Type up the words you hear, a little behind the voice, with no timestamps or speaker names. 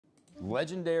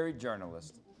Legendary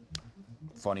journalist,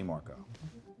 Funny Marco.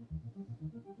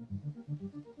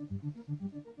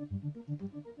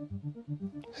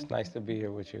 It's nice to be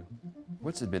here with you.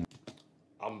 What's it been?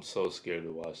 I'm so scared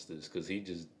to watch this because he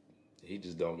just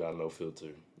don't got no filter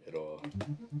at all.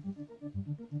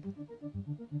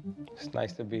 It's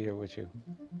nice to be here with you.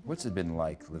 What's it been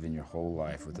like living your whole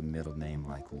life with a middle name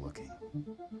like Looking?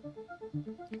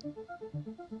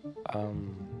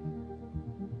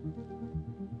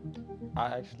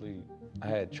 I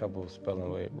had trouble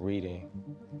spelling with reading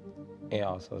and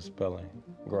also spelling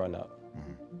growing up.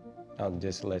 I'm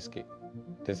dyslexic.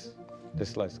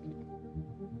 Dyslexic.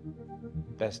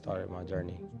 That started my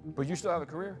journey. But you still have a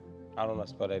career? I don't know how to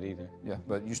spell that either. Yeah,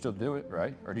 but you still do it,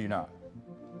 right? Or do you not?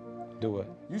 Do it.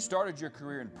 You started your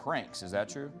career in pranks, is that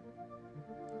true?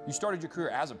 You started your career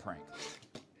as a prank.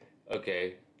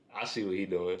 Okay, I see what he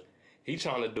doing. He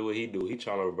trying to do what he do. He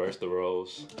trying to reverse the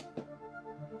roles.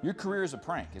 Your career is a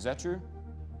prank, is that true?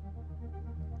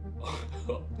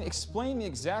 Explain me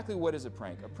exactly what is a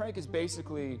prank. A prank is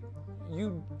basically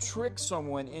you trick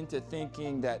someone into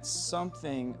thinking that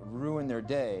something ruined their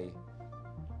day,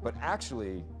 but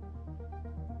actually,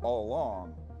 all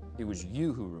along, it was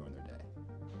you who ruined their day.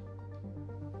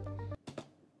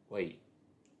 Wait,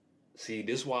 see,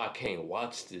 this is why I can't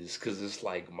watch this, because it's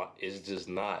like, it's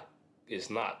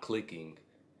not clicking.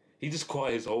 He just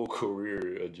called his whole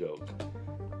career a joke.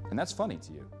 And that's funny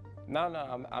to you. No,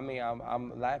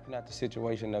 I'm laughing at the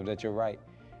situation of that you're right.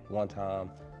 One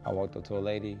time, I walked up to a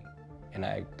lady, and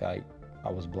I acted like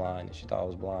I was blind, and she thought I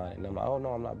was blind. And I'm like, oh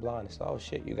no, I'm not blind. She said, oh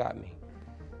shit, you got me.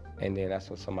 And then that's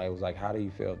when somebody was like, how do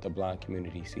you feel if the blind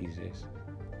community sees this?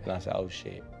 And I said, oh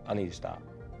shit, I need to stop.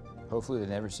 Hopefully they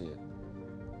never see it.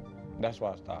 That's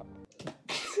why I stopped.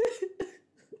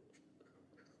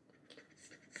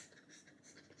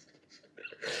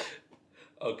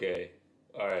 Okay,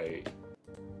 all right.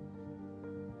 Do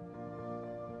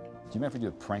you mind if we do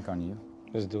a prank on you?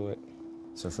 Let's do it.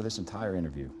 So for this entire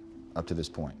interview, up to this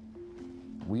point,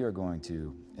 we are going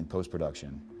to, in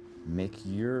post-production, make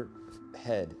your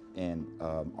head and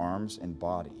arms and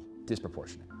body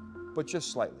disproportionate, but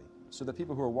just slightly, so that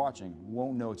people who are watching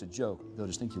won't know it's a joke. They'll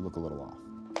just think you look a little off.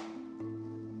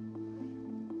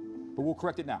 But we'll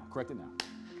correct it now. Correct it now.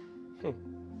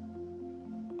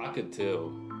 I could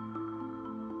tell.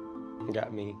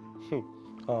 Got me.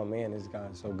 Oh man, this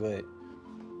guy's so good.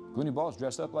 Gloomy Ball's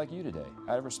dressed up like you today,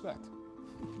 out of respect.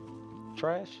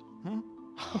 Trash?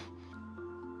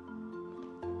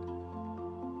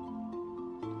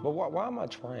 But why am I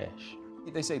trash?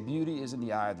 They say beauty is in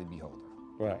the eye of the beholder.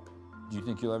 Right. Do you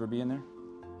think you'll ever be in there?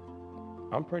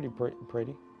 I'm pretty.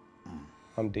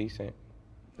 I'm decent.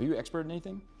 Are you expert in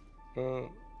anything?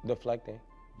 Deflecting.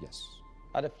 Yes.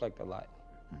 I deflect a lot.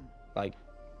 Like,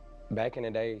 back in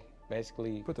the day,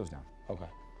 basically. Put those down. Okay.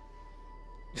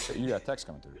 So you got text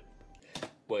coming through.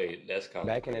 Wait, that's kind of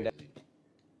back crazy. in the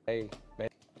day.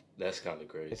 That's kind of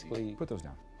crazy. Basically. Put those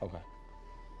down. Okay.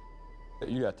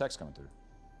 You got text coming through.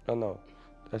 Oh no,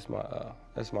 that's my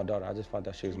daughter. I just found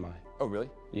out she was mine. Oh really?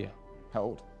 Yeah. How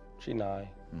old? She 9.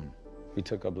 We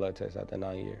took a blood test after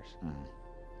 9 years.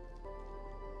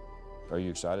 Are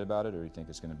you excited about it, or do you think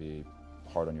it's going to be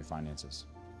hard on your finances?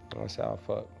 I said, oh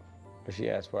fuck. But she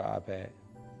asked for an iPad.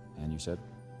 And you said?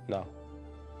 No.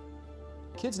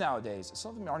 Kids nowadays,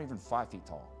 some of them aren't even 5 feet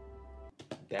tall.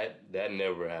 That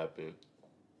never happened.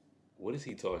 What is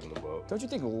he talking about? Don't you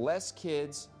think less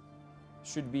kids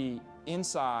should be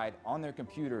inside on their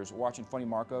computers watching Funny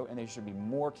Marco, and there should be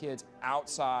more kids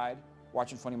outside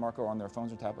watching Funny Marco on their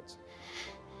phones or tablets?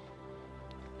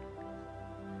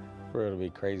 For it would be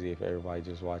crazy if everybody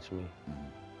just watched me.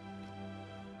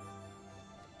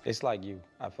 It's like you.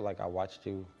 I feel like I watched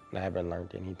you and I haven't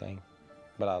learned anything,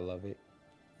 but I love it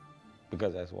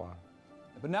because that's why.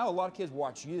 But now a lot of kids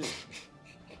watch you.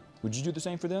 Would you do the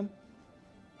same for them?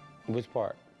 Which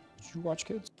part? Did you watch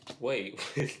kids? Wait.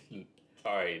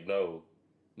 All right, no.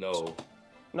 No.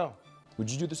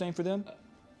 Would you do the same for them?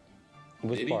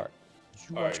 Which part? Did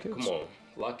you All watch right, kids? come on.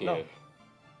 Lock in. No.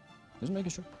 Just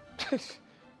making sure. Just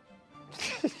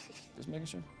making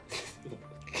sure.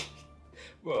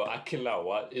 Bro, I cannot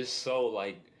watch. It's so,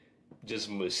 like, just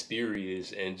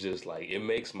mysterious and just, like, it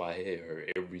makes my head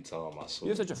hurt every time I saw it. You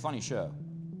have such a funny show.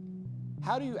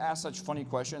 How do you ask such funny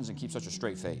questions and keep such a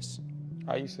straight face?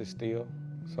 I used to steal.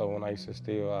 So when I used to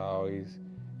steal, I always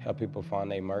help people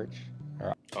find their merch.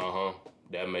 Uh-huh.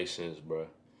 That makes sense, bro.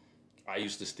 I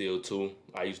used to steal, too.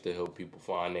 I used to help people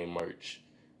find their merch.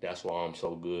 That's why I'm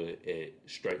so good at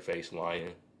straight face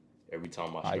lying every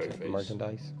time I straight face.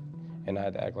 Merchandise. And I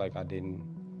had to act like I didn't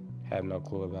have no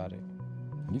clue about it.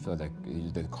 You feel like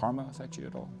did karma affect you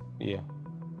at all? Yeah.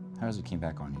 How does it came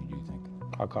back on you, do you think?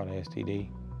 I caught an STD.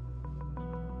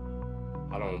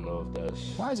 I don't know if that's...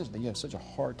 Why is it that you have such a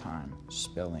hard time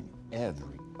spelling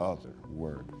every other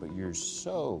word, but you're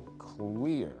so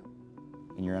clear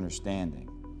in your understanding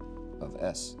of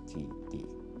STD?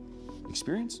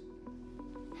 Experience?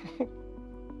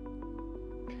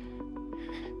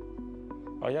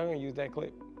 Are y'all gonna use that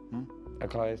clip? I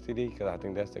call it STD because I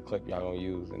think that's the clip y'all gonna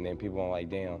use, and then people are like,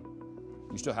 damn.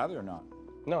 You still have it or not?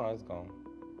 No, it's gone.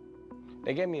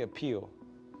 They gave me a pill.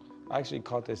 I actually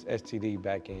caught this STD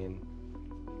back in,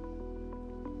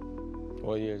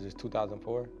 what year is this,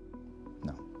 2004?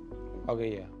 No.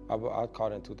 Okay, yeah, I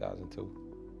caught it in 2002.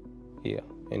 Yeah,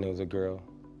 and it was a girl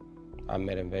I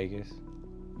met in Vegas.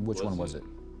 Which one was it?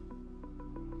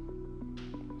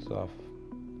 So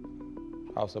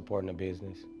I was supporting the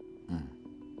business.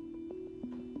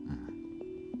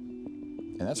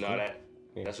 And that's No,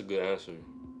 cool. that's a good answer.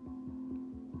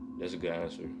 That's a good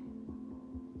answer.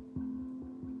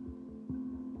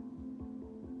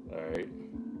 All right.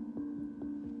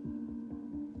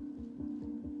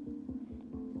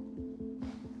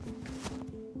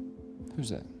 Who's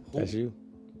that? That's you.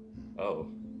 Oh.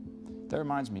 That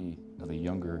reminds me of a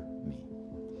younger me.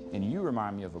 And you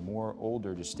remind me of a more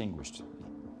older, distinguished me.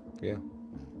 Yeah.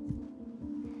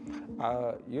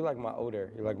 You're like my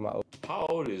older. You're like my older. How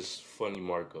old is Funny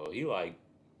Marco? He like...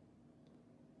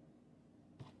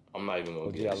 I'm not even gonna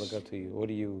What do guess. I look up to you? What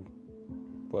are you,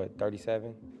 what,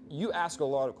 37? You ask a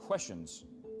lot of questions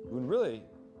when really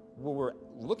what we're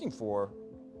looking for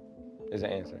Is an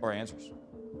answer. are answers.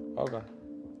 Okay.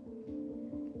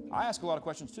 I ask a lot of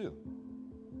questions too,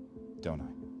 don't I?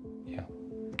 Yeah.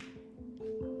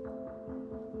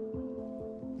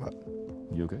 What?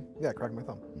 You okay? Yeah, crack my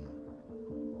thumb.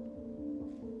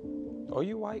 Oh,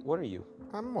 you white? What are you?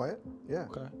 I'm white. Yeah.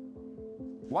 Okay.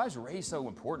 Why is race so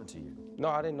important to you? No,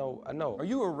 I didn't know. I know. Are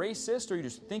you a racist or you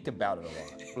just think about it a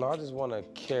lot? No, I just want to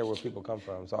care where people come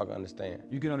from so I can understand.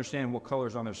 You can understand what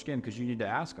color's on their skin because you need to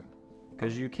ask them.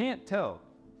 Because you can't tell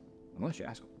unless you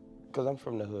ask them. Because I'm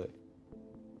from the hood.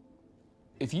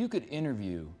 If you could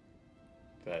interview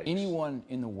Facts. anyone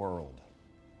in the world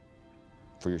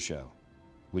for your show,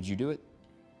 would you do it?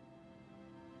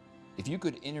 If you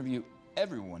could interview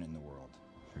everyone in the world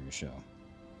for your show,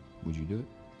 would you do it?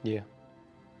 Yeah.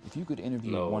 If you could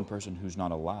interview No. one person who's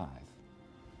not alive,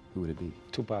 who would it be?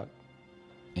 Tupac.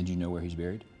 And do you know where he's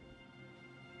buried?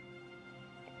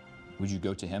 Would you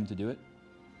go to him to do it?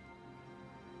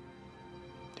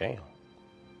 Damn.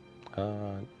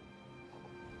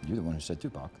 You're the one who said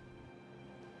Tupac.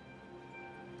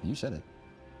 You said it.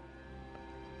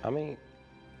 I mean,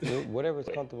 whatever's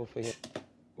comfortable for him.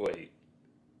 Wait.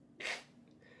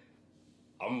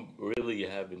 I'm really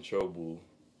having trouble.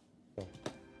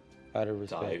 Out of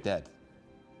respect. Type. Dead.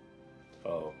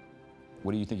 Oh.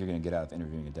 What do you think you're going to get out of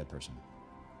interviewing a dead person?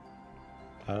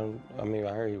 I mean,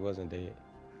 I heard he wasn't dead.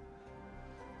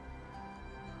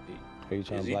 Are you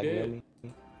trying Is to he blackmail dead?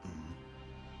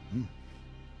 me?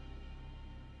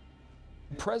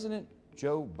 President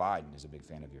Joe Biden is a big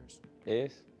fan of yours.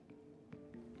 Is?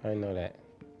 I didn't know that.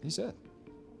 He said.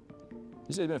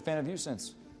 He said he's been a fan of you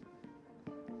since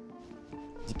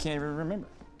you can't even remember.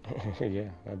 Yeah,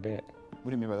 I bet. What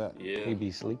do you mean by that? Yeah. He be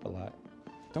asleep a lot.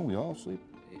 Don't we all sleep?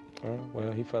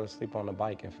 Well, he fell asleep on the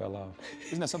bike and fell off.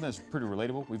 Isn't that something that's pretty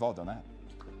relatable? We've all done that.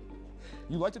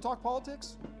 You like to talk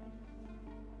politics?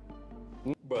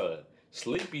 Bruh,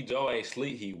 Sleepy Joe ain't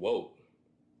sleep, he woke.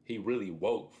 He really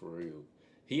woke for real.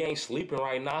 He ain't sleeping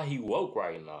right now, he woke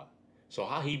right now. So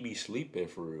how he be sleeping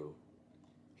for real?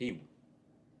 He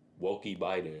wokey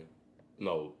Biden.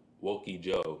 No, wokey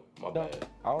Joe. My No, bad.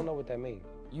 I don't know what that means.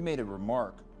 You made a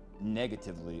remark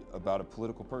negatively about a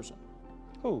political person.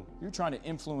 Who? You're trying to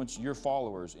influence your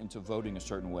followers into voting a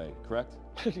certain way, correct?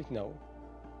 No.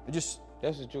 It just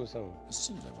That's what you were saying. it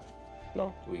seems that way.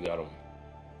 No. We got him.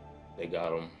 They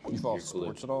got him. You follow Your clip.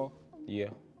 sports at all? Yeah.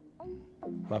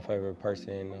 My favorite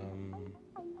person,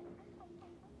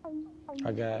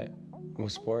 I got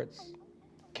with sports,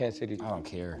 Kansas City. I don't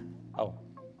care. Oh,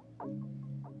 I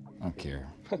don't care.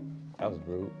 that was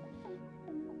rude.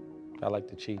 I like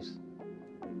the Chiefs.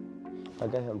 I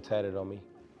got him tatted on me.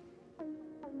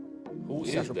 Who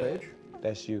is Central that? Page?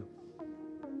 That's you.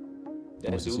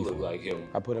 That What's do the C look for? like him.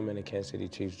 I put him in a Kansas City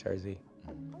Chiefs jersey.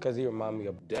 Because he remind me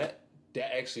of That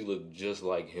actually look just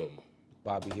like him.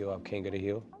 Bobby Hill, I'm King of the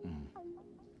Hill.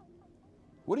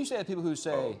 What do you say to people who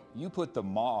say you put the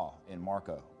ma in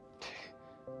Marco?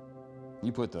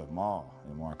 You put the ma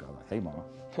in Marco. Like, hey, ma.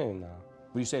 What No.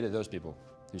 do you say to those people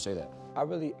who say that? I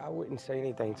wouldn't say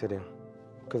anything to them.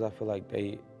 Because I feel like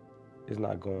it's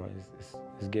not going,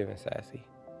 it's giving sassy.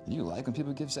 You like when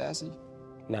people give sassy?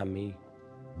 Not me.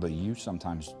 But you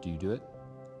sometimes, do you do it?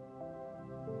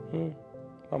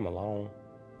 I'm alone.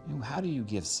 You know, how do you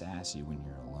get sassy when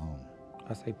you're alone?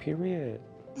 I say, period.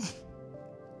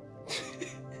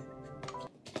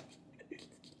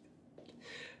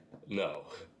 No.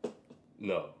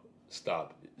 No.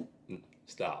 Stop it.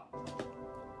 Stop.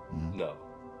 No.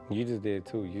 You just did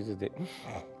too. You just did.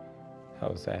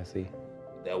 That was sassy.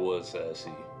 That was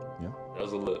sassy. Yeah. That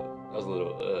was a little, like a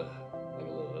little,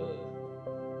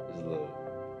 It's a little,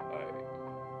 all right.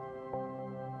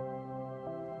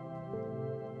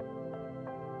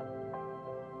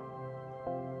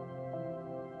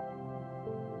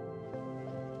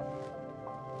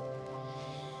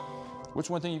 What's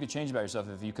one thing you could change about yourself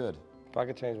if you could? If I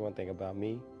could change one thing about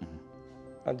me,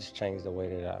 I'd just change the way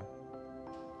that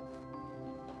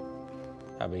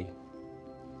I be.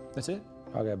 That's it?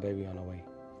 I got a baby on the way.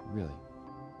 Really?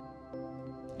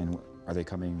 And are they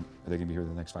coming? Are they gonna be here in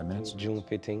the next 5 minutes? June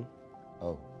 15th.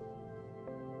 Oh.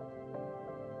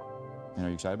 And are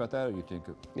you excited about that, or you think?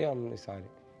 Yeah, I'm excited.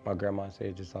 My grandma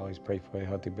said just always pray for a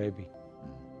healthy baby.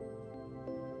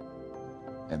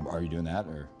 And are you doing that,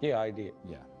 or? Yeah, I did.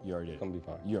 Yeah, you already did. It's gonna be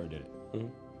fine. You already did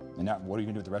it. And now, what are you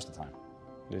gonna do with the rest of the time?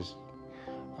 Just,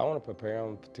 I want to prepare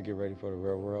them to get ready for the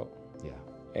real world. Yeah.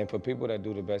 And for people that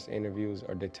do the best interviews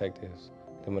are detectives.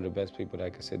 Them are the best people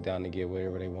that can sit down and get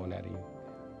whatever they want out of you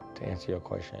to answer your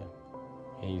question.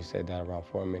 And you said that around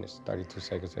 4 minutes, 32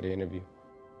 seconds of the interview.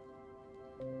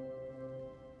 Do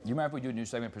you mind if we do a new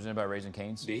segment presented by Raising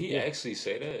Cane's? Did he actually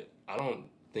say that? I don't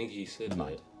think he said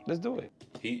that. Let's do it.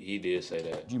 He did say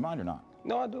that. Do you mind or not?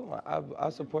 No, I do. I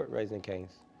support Raising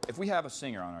Cane's. If we have a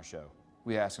singer on our show,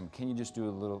 we ask them, can you just do a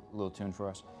little tune for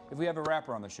us? If we have a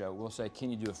rapper on the show, we'll say, can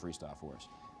you do a freestyle for us?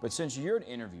 But since you're an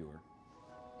interviewer,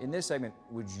 in this segment,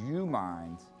 would you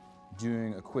mind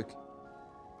doing a quick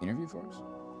interview for us?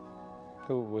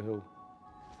 Who with who?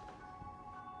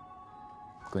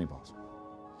 Clean balls.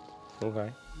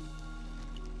 Okay.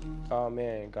 Oh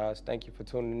man, guys, thank you for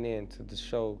tuning in to the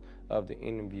show of the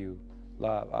interview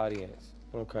live audience.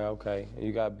 Okay.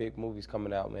 You got big movies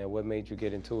coming out, man. What made you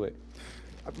get into it?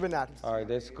 I've been acting. All right,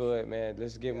 that's good, man.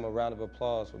 Let's give him a round of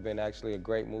applause for being actually a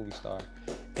great movie star.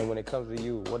 And when it comes to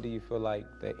you, what do you feel like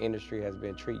the industry has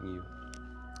been treating you?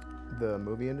 The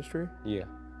movie industry? Yeah.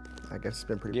 I guess it's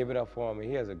been pretty. Give it up for him.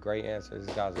 He has a great answer.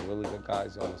 This guy's a really good guy.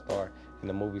 He's on the star. And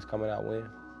the movie's coming out when?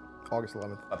 August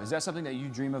 11th. Is that something that you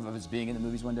dream of us being in the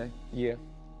movies one day? Yeah.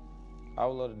 I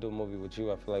would love to do a movie with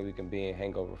you. I feel like we can be in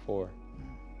Hangover 4.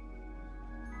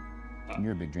 And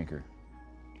you're a big drinker.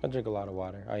 I drink a lot of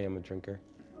water. I am a drinker.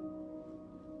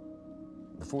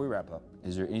 Before we wrap up,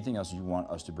 is there anything else you want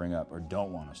us to bring up or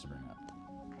don't want us to bring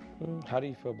up? How do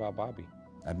you feel about Bobby?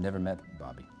 I've never met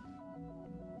Bobby.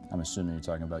 I'm assuming you're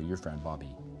talking about your friend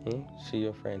Bobby. She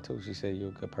your friend too. She said you're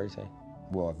a good person.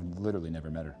 Well, I've literally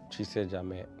never met her. She said y'all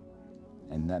met.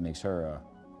 And that makes her a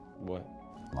What?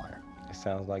 liar. It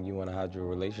sounds like you want to have your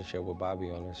relationship with Bobby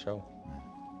on this show.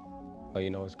 But you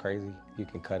know what's crazy? You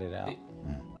can cut it out.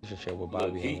 Relationship with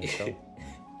Bobby on this show.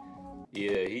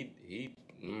 Yeah, he.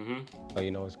 But you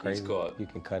know what's crazy? caught. You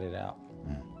can cut it out.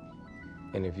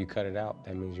 And if you cut it out,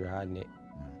 that means you're hiding it.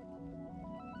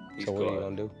 So what are you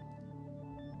gonna do?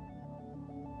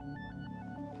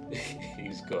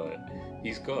 He's caught.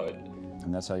 He's caught.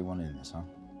 And that's how you want to end this, huh?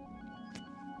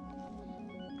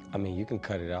 I mean, you can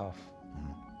cut it off.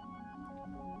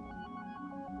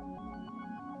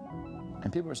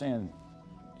 And people are saying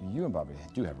you and Bobby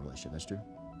do have a relationship. That's true.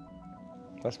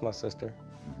 That's my sister.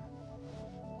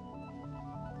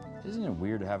 Isn't it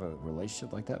weird to have a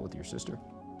relationship like that with your sister?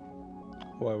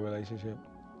 What relationship?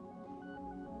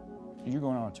 You're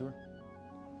going on a tour?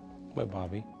 With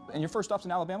Bobby. And your first stop's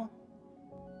in Alabama?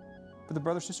 For the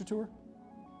brother-sister tour?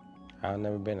 I've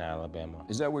never been to Alabama.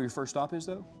 Is that where your first stop is,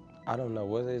 though? I don't know.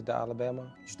 What is the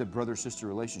Alabama? Just the brother-sister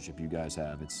relationship you guys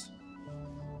have. It's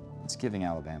giving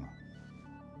Alabama.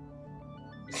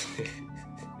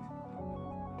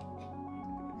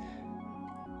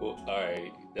 Well, all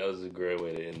right. That was a great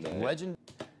way to end that. Legend.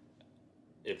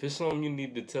 If it's something you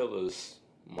need to tell us,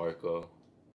 Marco,